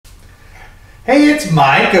Hey, it's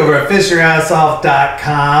Mike over at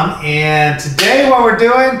fishyourassoff.com, and today what we're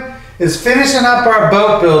doing is finishing up our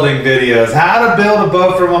boat building videos. How to build a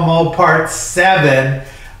boat from a mold part 7.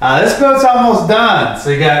 This boat's almost done.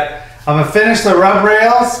 So I'm gonna finish the rub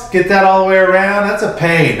rails, get that all the way around. That's a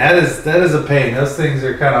pain. That is a pain. Those things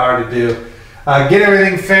are kind of hard to do. Get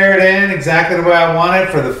everything faired in exactly the way I want it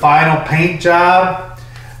for the final paint job.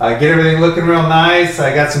 Get everything looking real nice.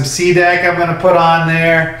 I got some sea deck I'm gonna put on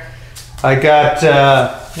there. I got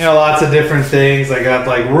lots of different things. I got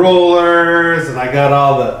like rollers, and I got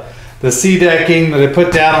all the sea decking that I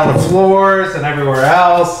put down on the floors and everywhere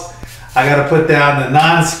else. I got to put down the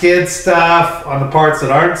non-skid stuff on the parts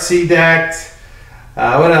that aren't sea decked.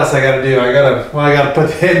 What else I got to do? I got to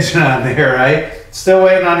put the engine on there, right? Still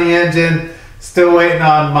waiting on the engine. Still waiting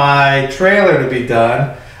on my trailer to be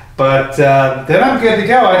done. But then I'm good to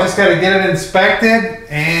go. I just got to get it inspected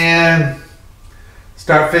and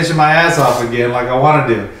start fishing my ass off again like I want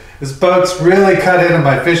to do. This boat's really cut into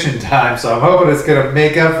my fishing time, so I'm hoping it's going to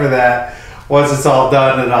make up for that once it's all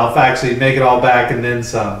done, and I'll actually make it all back and then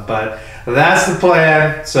some. But that's the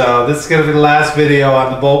plan. So this is going to be the last video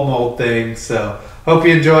on the bolt mold thing. So hope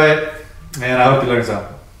you enjoy it, and I hope you learn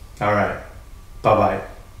something. All right. Bye-bye.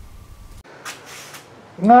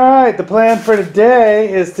 All right, the plan for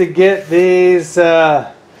today is to get these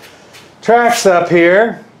tracks up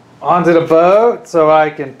here onto the boat so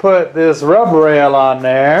I can put this rub rail on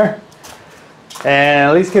there and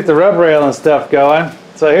at least get the rub rail and stuff going.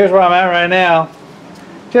 So here's where I'm at right now.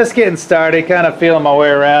 Just getting started, kind of feeling my way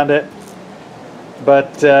around it.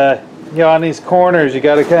 But on these corners you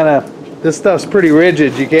got to kind of, this stuff's pretty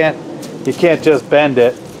rigid. You can't just bend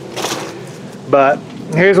it. But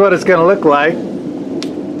here's what it's going to look like.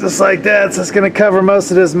 Just like that. So it's going to cover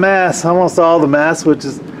most of this mass, almost all the mass, which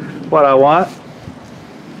is what I want.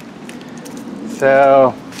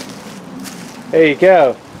 So there you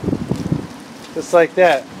go, just like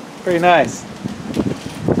that. Pretty nice.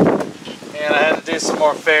 And I had to do some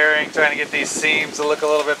more fairing, trying to get these seams to look a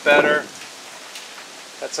little bit better.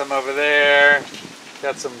 Got some over there,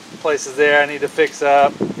 got some places there I need to fix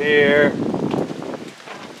up, here,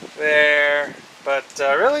 there, but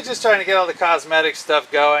really just trying to get all the cosmetic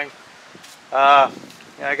stuff going. I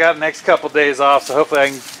got the next couple days off, so hopefully I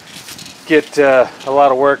can get a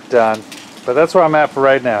lot of work done. But that's where I'm at for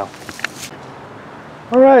right now.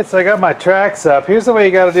 Alright, so I got my tracks up. Here's the way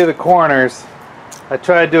you got to do the corners. I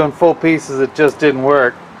tried doing full pieces, it just didn't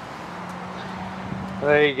work.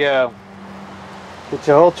 There you go. Get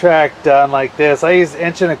your whole track done like this. I use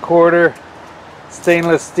 1¼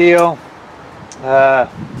 stainless steel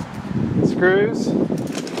screws.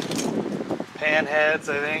 Pan heads,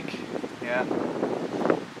 I think. Yeah.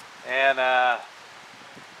 And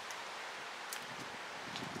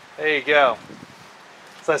there you go.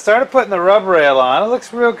 So I started putting the rub rail on. It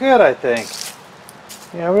looks real good, I think.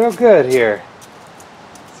 Yeah, real good here.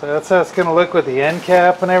 So that's how it's going to look with the end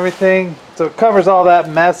cap and everything. So it covers all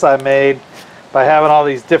that mess I made by having all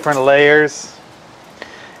these different layers.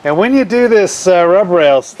 And when you do this rub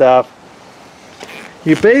rail stuff,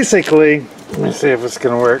 you basically, let me see if it's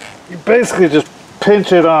going to work. You basically just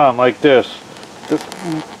pinch it on like this. Just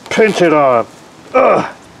pinch it on.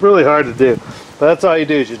 Ugh, really hard to do. But that's all you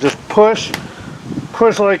do, is you just push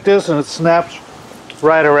like this, and it snaps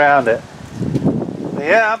right around it. But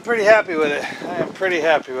yeah, I'm pretty happy with it. I am pretty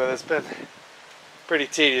happy with it. It's been pretty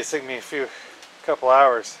tedious. It took me a couple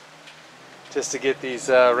hours just to get these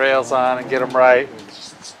rails on and get them right and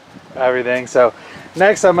just everything. So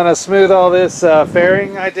next I'm going to smooth all this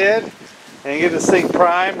fairing I did and get this thing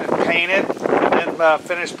primed and painted, and then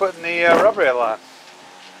finish putting the rub rail on.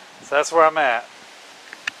 So that's where I'm at.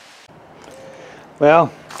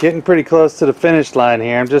 Well, getting pretty close to the finish line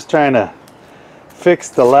here. I'm just trying to fix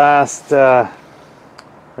the last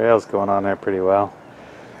rails going on there pretty well.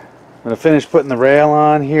 I'm going to finish putting the rail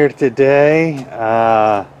on here today.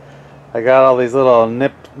 I got all these little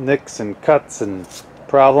nicks and cuts and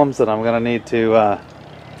problems that I'm going to need to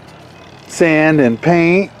sand and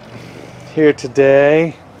paint here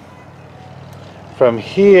today. From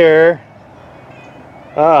here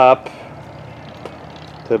up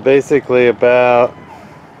to basically about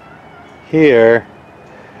here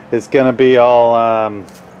is going to be all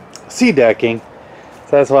sea decking.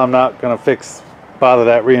 So that's why I'm not going to bother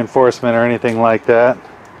that reinforcement or anything like that.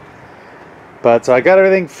 But so I got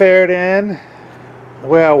everything faired in the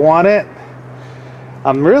way I want it.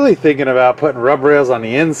 I'm really thinking about putting rub rails on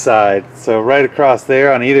the inside, so right across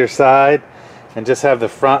there on either side, and just have the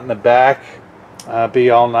front and the back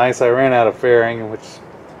be all nice. I ran out of fairing, which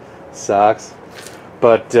sucks.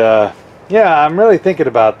 But yeah, I'm really thinking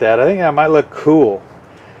about that. I think that might look cool.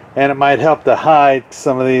 and it might help to hide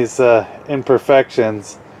some of these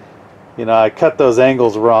imperfections. You know, I cut those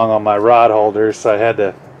angles wrong on my rod holders, so I had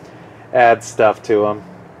to add stuff to them.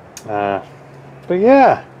 But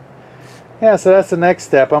yeah, so that's the next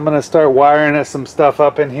step. I'm gonna start wiring some stuff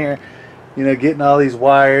up in here. You know, getting all these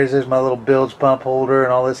wires. There's my little bilge pump holder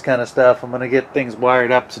and all this kind of stuff. I'm gonna get things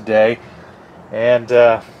wired up today, and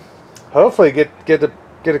hopefully get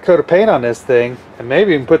a coat of paint on this thing, and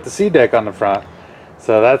maybe even put the sea deck on the front.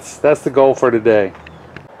 So that's the goal for today.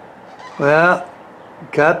 Well,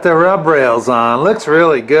 got the rub rails on. Looks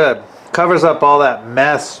really good. Covers up all that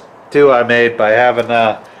mess too I made by having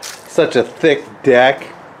such a thick deck.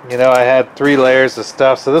 You know, I had 3 layers of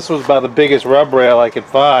stuff, so this was about the biggest rub rail I could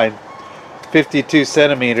find, 52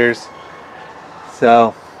 centimeters.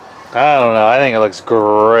 So I don't know, I think it looks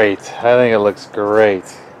great. I think it looks great.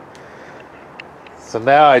 So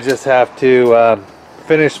now I just have to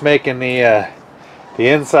finish making the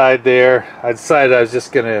inside there. I decided I was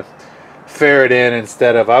just gonna ferret in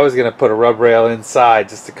instead of, I was gonna put a rub rail inside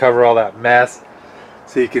just to cover all that mess,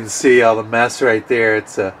 so you can see all the mess right there.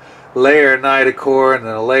 It's a layer of Nitacore and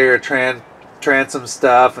then a layer of transom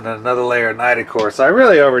stuff and then another layer of Nitacore. So I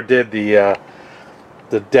really overdid the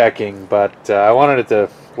decking, but I wanted it to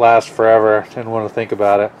last forever. Didn't want to think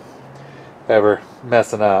about it ever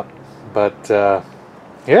messing up. But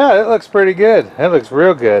yeah, it looks pretty good. It looks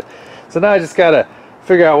real good. So now I just gotta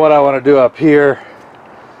figure out what I want to do up here.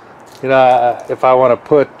 You know, if I want to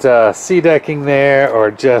put sea decking there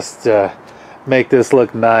or just make this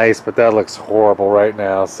look nice, but that looks horrible right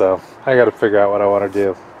now, so I got to figure out what I want to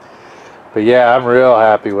do. But yeah, I'm real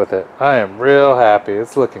happy with it. I am real happy.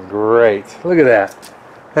 It's looking great. Look at that.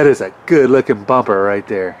 That is a good looking bumper right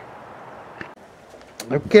there.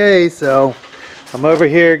 Okay, so I'm over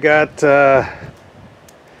here, got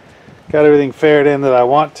everything ferreted in that I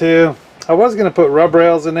want to. I was going to put rub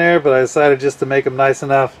rails in there, but I decided just to make them nice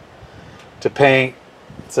enough to paint,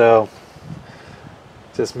 so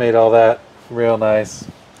just made all that real nice.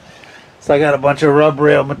 So I got a bunch of rub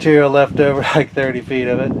rail material left over, like 30 feet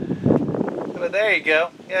of it. But there you go.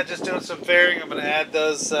 Yeah, just doing some fairing. I'm going to add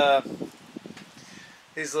those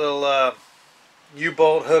these little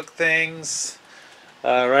U-bolt hook things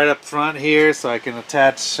right up front here, so I can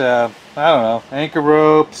attach I don't know, anchor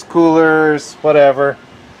ropes, coolers, whatever.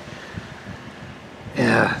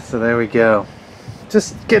 Yeah, so there we go.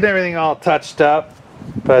 Just getting everything all touched up,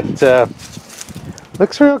 but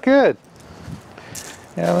looks real good.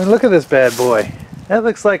 Yeah, I mean, look at this bad boy. That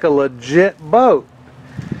looks like a legit boat.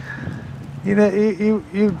 You know,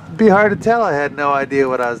 you'd be hard to tell I had no idea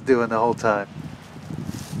what I was doing the whole time.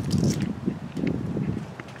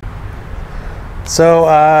 So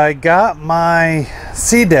I got my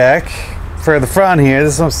sea deck for the front here.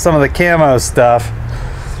 This is some of the camo stuff.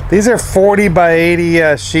 These are 40 by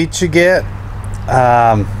 80 sheets you get.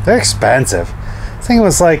 They're expensive. I think it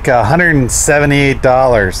was like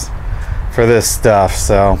 $178 for this stuff,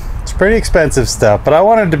 so it's pretty expensive stuff, but I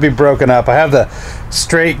wanted it to be broken up. I have the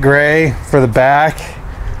straight gray for the back,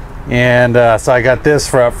 and so I got this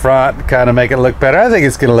for up front, kind of make it look better. I think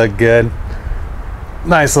it's gonna look good.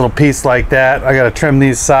 Nice little piece like that. I gotta trim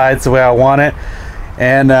these sides the way I want it,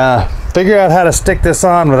 and figure out how to stick this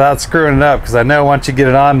on without screwing it up, because I know once you get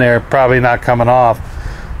it on there, probably not coming off.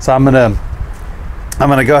 So I'm gonna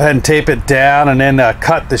go ahead and tape it down, and then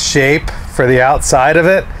cut the shape for the outside of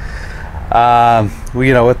it.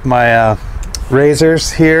 You know, with my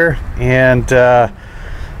razors here, and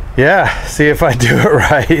yeah, see if I do it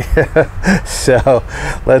right. So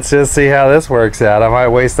let's just see how this works out. I might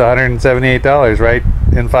waste $178 right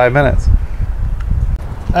in 5 minutes.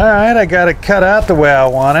 All right, I got it cut out the way I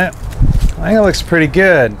want it. I think it looks pretty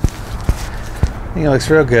good. I think it looks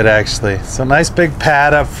real good, actually. So nice big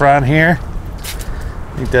pad up front here.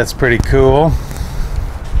 I think that's pretty cool.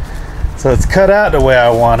 So it's cut out the way I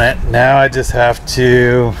want it. Now I just have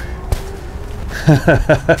to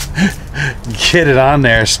get it on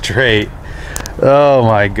there straight. Oh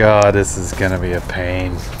my God, this is gonna be a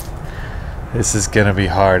pain. This is gonna be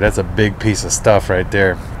hard. That's a big piece of stuff right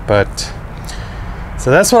there. But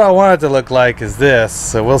so that's what I want it to look like, is this.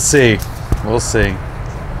 So we'll see. We'll see.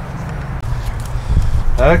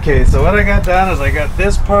 Okay, so what I got done is I got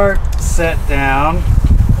this part set down,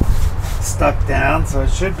 stuck down, so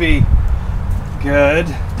it should be good.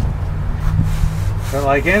 But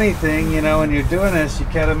like anything, you know, when you're doing this, you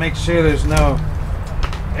gotta make sure there's no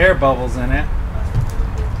air bubbles in it.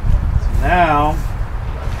 So now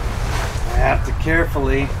I have to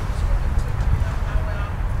carefully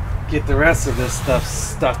get the rest of this stuff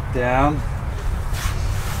stuck down.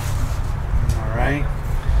 Alright,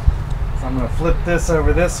 so I'm going to flip this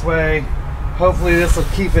over this way, Hopefully this will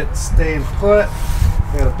keep it staying put.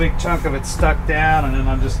 I got a big chunk of it stuck down, and then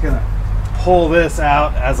I'm just gonna pull this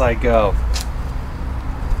out as I go.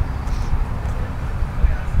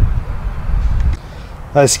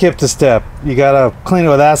 I skipped a step. You gotta clean it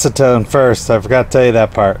with acetone first. I forgot to tell you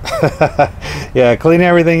that part. Yeah, clean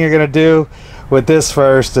everything you're gonna do with this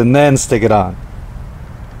first and then stick it on.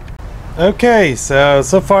 Okay, so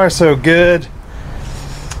far so good.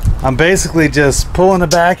 I'm basically just pulling the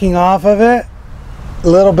backing off of it a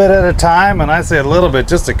little bit at a time, and I say a little bit,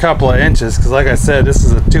 just a couple of inches, because like I said, this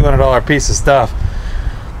is a $200 piece of stuff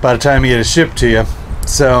by the time you get it shipped to you,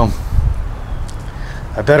 so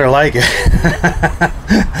I better like it.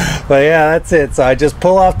 But yeah, that's it. So I just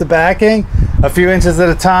pull off the backing a few inches at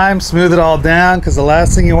a time, smooth it all down, because the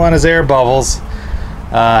last thing you want is air bubbles.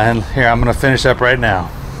 And here, I'm gonna finish up right now.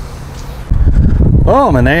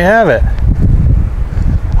 Boom, and there you have it.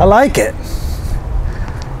 I like it.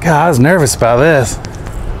 God, I was nervous about this.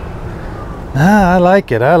 I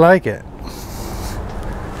like it. I like it.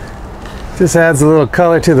 Just adds a little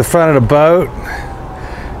color to the front of the boat.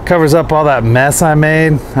 Covers up all that mess I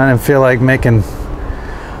made. I didn't feel like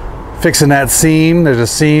fixing that seam. There's a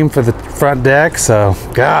seam for the front deck, so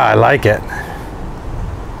God, I like it.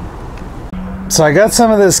 So I got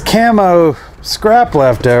some of this camo scrap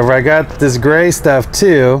left over. I got this gray stuff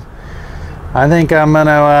too. I think I'm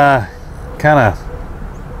gonna kind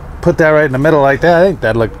of put that right in the middle like that. I think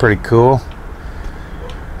that looked pretty cool.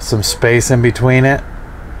 Some space in between it.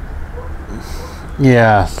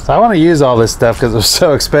 Yeah, so I want to use all this stuff because it's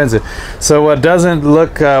so expensive. So what doesn't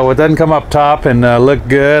come up top and look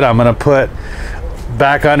good, I'm gonna put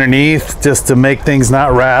back underneath just to make things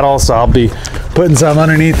not rattle. So I'll be putting some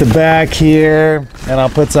underneath the back here, and I'll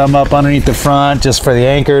put some up underneath the front just for the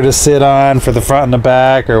anchor to sit on for the front and the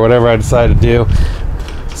back, or whatever I decide to do.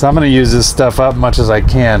 So I'm gonna use this stuff up as much as I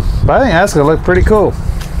can, but I think that's gonna look pretty cool.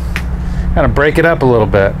 Kind of break it up a little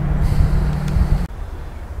bit.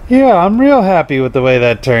 Yeah, I'm real happy with the way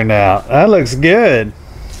that turned out. That looks good.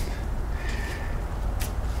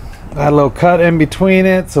 Got a little cut in between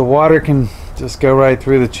it so water can just go right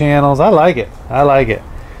through the channels. I like it. I like it.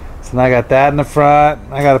 So now I got that in the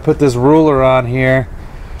front. I got to put this ruler on here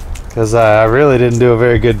because I really didn't do a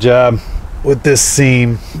very good job with this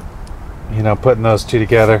seam, you know, putting those two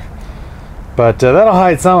together. But that'll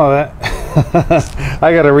hide some of it.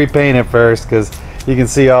 I got to repaint it first because you can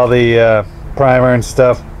see all the primer and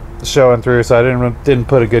stuff showing through, so I didn't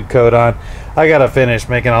put a good coat on. I gotta finish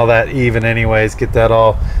making all that even anyways, get that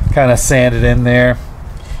all kind of sanded in there.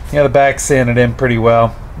 Yeah, the back sanded in pretty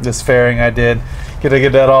well. This fairing I did. Gotta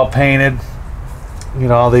get that all painted. You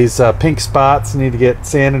know, all these pink spots need to get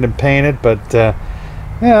sanded and painted, but yeah,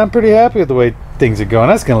 I'm pretty happy with the way things are going.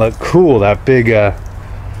 That's gonna look cool, that big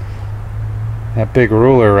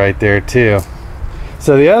ruler right there too.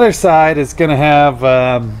 So the other side is gonna have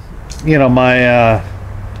you know, my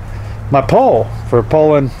pole for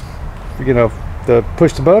pulling, you know, to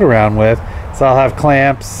push the boat around with. So I'll have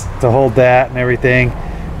clamps to hold that and everything,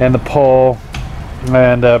 and the pole.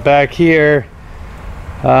 And back here,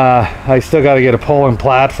 I still got to get a pole and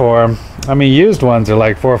platform. I mean, used ones are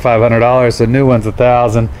like $400 or $500, so new ones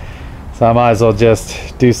 $1,000. So I might as well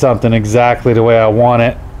just do something exactly the way I want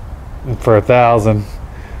it for $1,000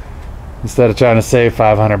 instead of trying to save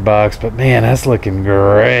 $500. But man, that's looking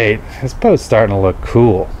great. This boat's starting to look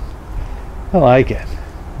cool. I like it.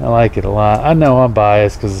 I like it a lot. I know I'm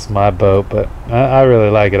biased because it's my boat, but I really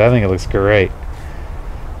like it. I think it looks great.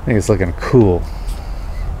 I think it's looking cool.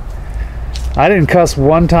 I didn't cuss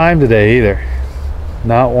one time today either.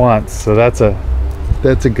 Not once. So that's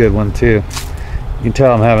a good one too. You can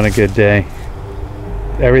tell I'm having a good day.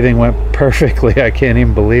 Everything went perfectly. I can't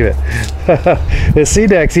even believe it. The sea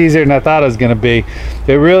deck's easier than I thought it was going to be.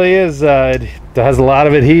 It really is. It has a lot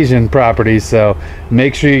of adhesion properties, so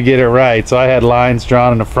make sure you get it right. So I had lines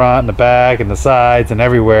drawn in the front and the back and the sides and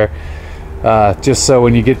everywhere, just so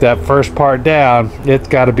when you get that first part down, it's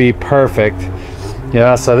got to be perfect.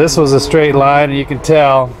 Yeah, so this was a straight line, and you can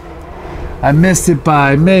tell I missed it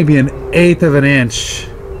by maybe 1/8 of an inch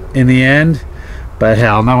in the end. But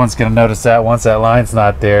hell, no one's gonna notice that once that line's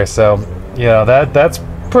not there. So, you know, that's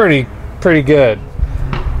pretty good.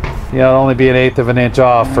 You know, it'll only be 1/8 of an inch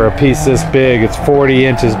off for a piece this big. It's 40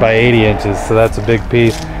 inches by 80 inches, so that's a big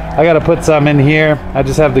piece. I gotta put some in here. I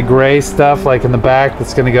just have the gray stuff like in the back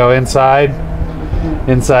that's gonna go inside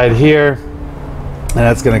here, and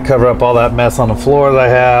that's gonna cover up all that mess on the floor that I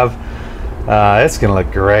have. It's gonna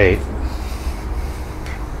look great.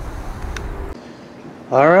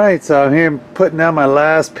 Alright, so I'm here putting down my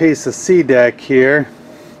last piece of sea deck here.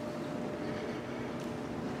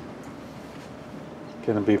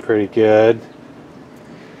 Gonna be pretty good.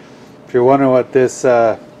 If you're wondering what this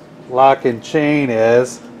lock and chain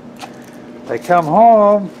is, I come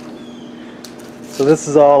home, so this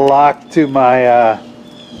is all locked to my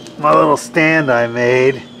my little stand I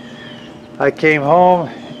made. I came home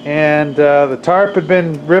and the tarp had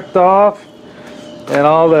been ripped off and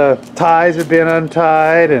all the ties had been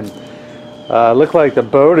untied, and it looked like the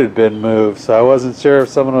boat had been moved, so I wasn't sure if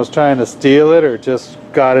someone was trying to steal it or just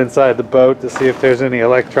got inside the boat to see if there's any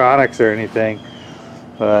electronics or anything.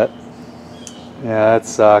 But yeah, that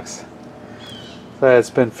sucks. So I had to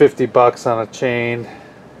spend 50 bucks on a chain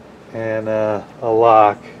and a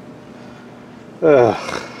lock.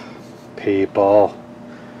 Ugh, people.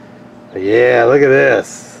 But yeah, look at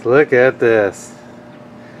this. Look at this.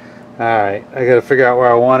 Alright, I gotta figure out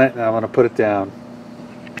where I want it and I'm gonna put it down.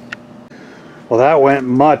 Well, that went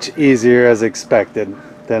much easier as expected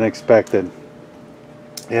than expected.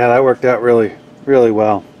 Yeah, that worked out really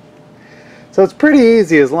well. So it's pretty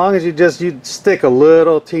easy as long as you stick a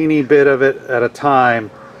little teeny bit of it at a time.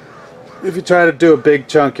 If you try to do a big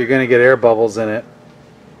chunk, you're going to get air bubbles in it.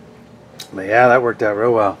 But yeah, that worked out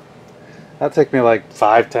real well. That took me like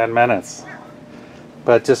 5-10 minutes.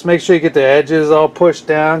 But just make sure you get the edges all pushed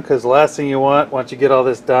down, because the last thing you want once you get all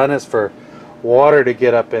this done is for water to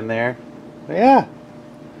get up in there. But yeah,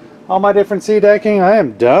 all my different sea decking, I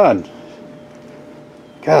am done.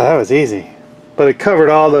 God, that was easy. But it covered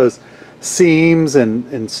all those seams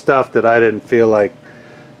and stuff that I didn't feel like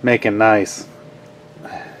making nice.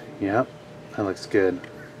 Yep, that looks good.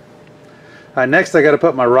 Alright, next I got to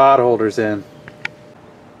put my rod holders in.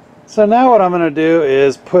 So now what I'm going to do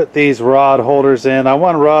is put these rod holders in. I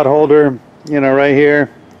want a rod holder, you know, right here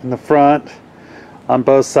in the front on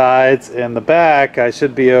both sides. In the back I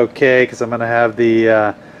should be okay because I'm going to have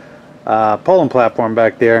the pulling platform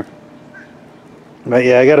back there. But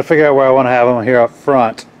yeah, I got to figure out where I want to have them here up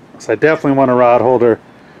front. So I definitely want a rod holder,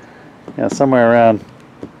 you know, somewhere around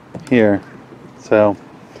here. So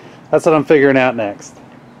that's what I'm figuring out next.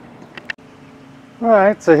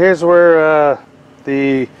 Alright, so here's where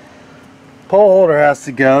the pole holder has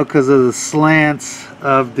to go because of the slants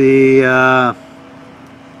of the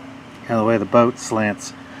the way the boat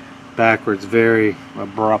slants backwards very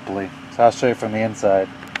abruptly. So I'll show you from the inside.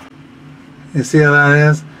 You see how that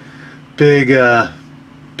is? Big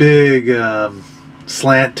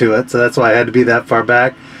slant to it, so that's why I had to be that far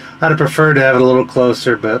back. I'd have preferred to have it a little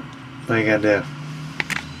closer, but what are you gonna do?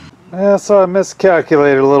 Yeah, so I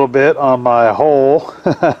miscalculated a little bit on my hole.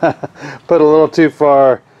 Put a little too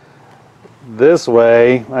far this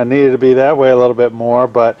way. I needed to be that way a little bit more,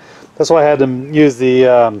 but that's why I had to use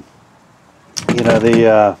the you know,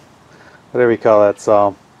 the whatever you call that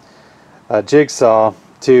saw, jigsaw,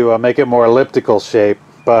 to make it more elliptical shape.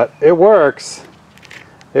 But it works.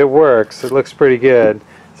 It works. It looks pretty good.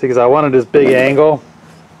 See, because I wanted this big angle.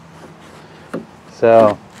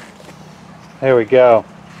 So there we go.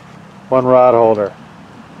 One rod holder.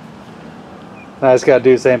 Now I just got to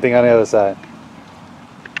do the same thing on the other side.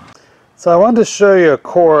 So I wanted to show you a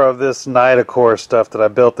core of this Nitacore stuff that I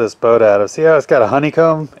built this boat out of. See how it's got a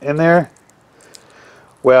honeycomb in there?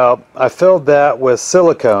 Well, I filled that with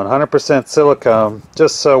silicone, 100% silicone,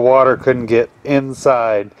 just so water couldn't get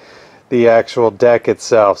inside the actual deck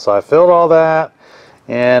itself. So I filled all that,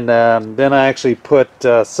 and then I actually put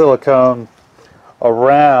silicone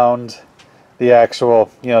around the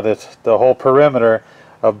actual, you know, the whole perimeter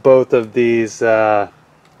of both of these rod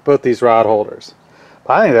holders.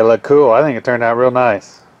 But I think they look cool. I think it turned out real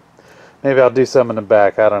nice. Maybe I'll do some in the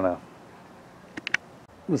back. I don't know.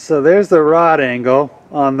 So there's the rod angle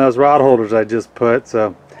on those rod holders I just put.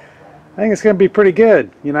 So I think it's going to be pretty good.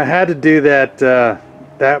 You know, I had to do that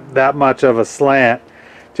that much of a slant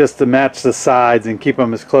just to match the sides and keep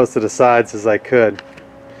them as close to the sides as I could.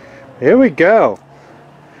 Here we go.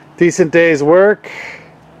 Decent day's work.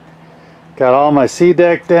 Got all my sea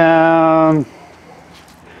deck down.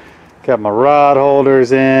 Got my rod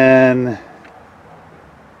holders in.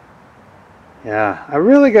 Yeah, I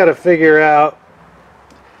really got to figure out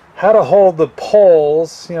how to hold the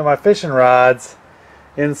poles, you know, my fishing rods,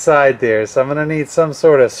 inside there. So I'm going to need some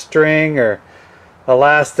sort of string or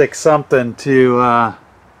elastic something to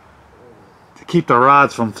keep the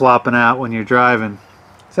rods from flopping out when you're driving.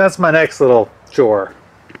 So that's my next little chore.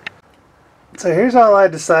 So here's all I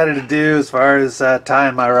decided to do as far as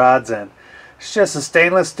tying my rods in. It's just a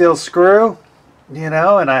stainless steel screw, you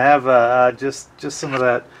know, and I have just some of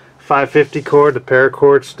that 550 cord, the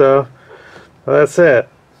paracord stuff. Well, that's it.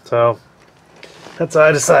 So that's how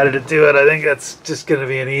I decided to do it. I think that's just going to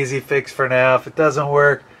be an easy fix for now. If it doesn't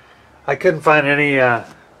work, I couldn't find any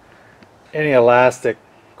elastic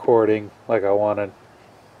cording like I wanted.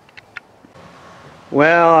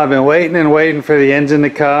 Well, I've been waiting and waiting for the engine to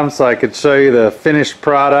come so I could show you the finished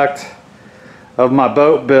product of my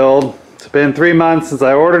boat build. It's been 3 months since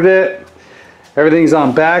I ordered it. Everything's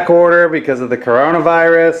on back order because of the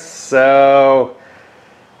coronavirus, so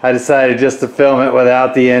I decided just to film it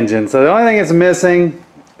without the engine. So the only thing it's missing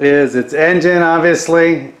is its engine,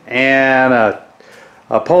 obviously, and a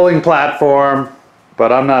polling platform,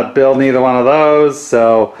 but I'm not building either one of those,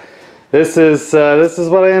 so this is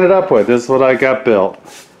what I ended up with. This is what I got built.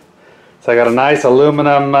 So I got a nice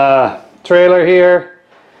aluminum trailer here.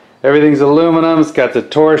 Everything's aluminum. It's got the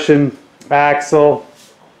torsion axle.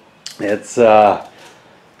 It's yeah,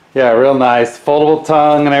 real nice. Foldable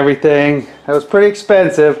tongue and everything. It was pretty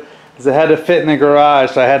expensive because it had to fit in the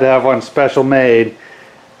garage, so I had to have one special made.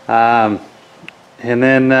 And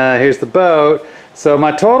then here's the boat. So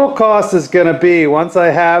my total cost is going to be, once I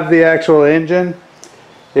have the actual engine,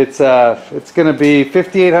 it's going to be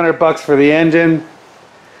 $5,800 for the engine.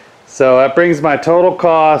 So that brings my total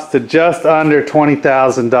cost to just under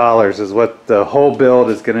 $20,000 is what the whole build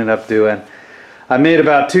is going to end up doing. I made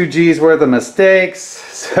about 2 G's worth of mistakes,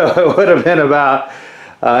 so it would have been about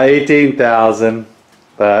 $18,000,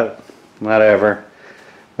 but whatever.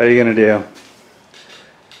 What are you going to do?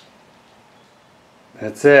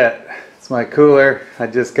 That's it. It's my cooler. I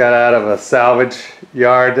just got out of a salvage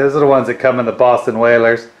yard. Those are the ones that come in the Boston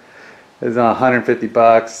Whalers. It's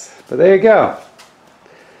 $150, but there you go.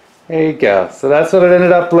 There you go. So that's what it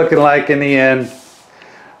ended up looking like in the end.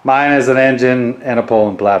 Mine is an engine and a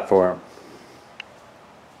polling platform.